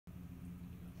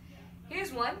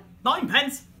Here's one.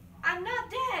 9p. I'm not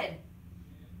dead.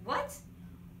 What?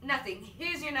 Nothing.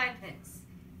 Here's your 9p.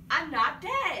 I'm not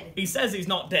dead. He says he's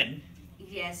not dead.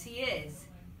 Yes, he is.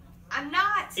 I'm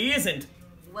not. He isn't.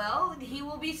 Well, he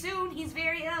will be soon. He's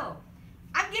very ill.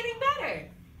 I'm getting better.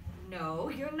 No,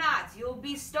 you're not. You'll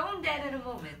be stone dead in a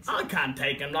moment. I can't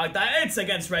take him like that. It's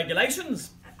against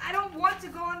regulations. I don't want to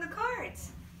go on the cart.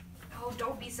 Oh,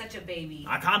 don't be such a baby.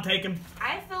 I can't take him.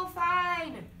 I feel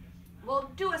fine.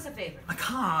 Well, do us a favor. I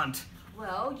can't.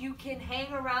 Well, you can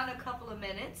hang around a couple of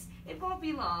minutes. It won't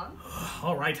be long.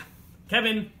 All right.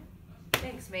 Kevin.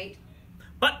 Thanks, mate.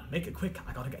 But make it quick.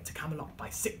 I gotta get to Camelot by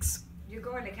 6. You're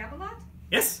going to Camelot?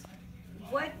 Yes?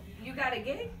 What? You got a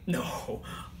gig? No.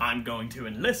 I'm going to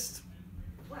enlist.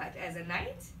 What, as a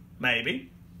knight?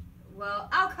 Maybe. Well,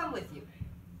 I'll come with you.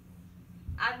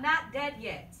 I'm not dead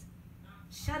yet.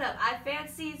 Shut up. I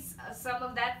fancy some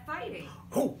of that fighting.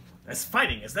 Oh, there's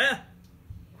fighting, is there?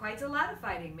 Quite a lot of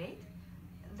fighting, mate.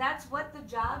 That's what the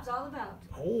job's all about.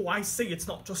 Oh, I see. It's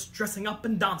not just dressing up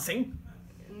and dancing.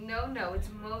 No, it's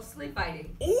mostly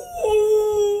fighting.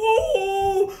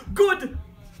 Oh, good.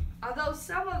 Although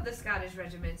some of the Scottish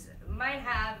regiments might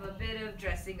have a bit of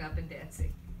dressing up and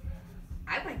dancing.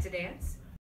 I like to dance.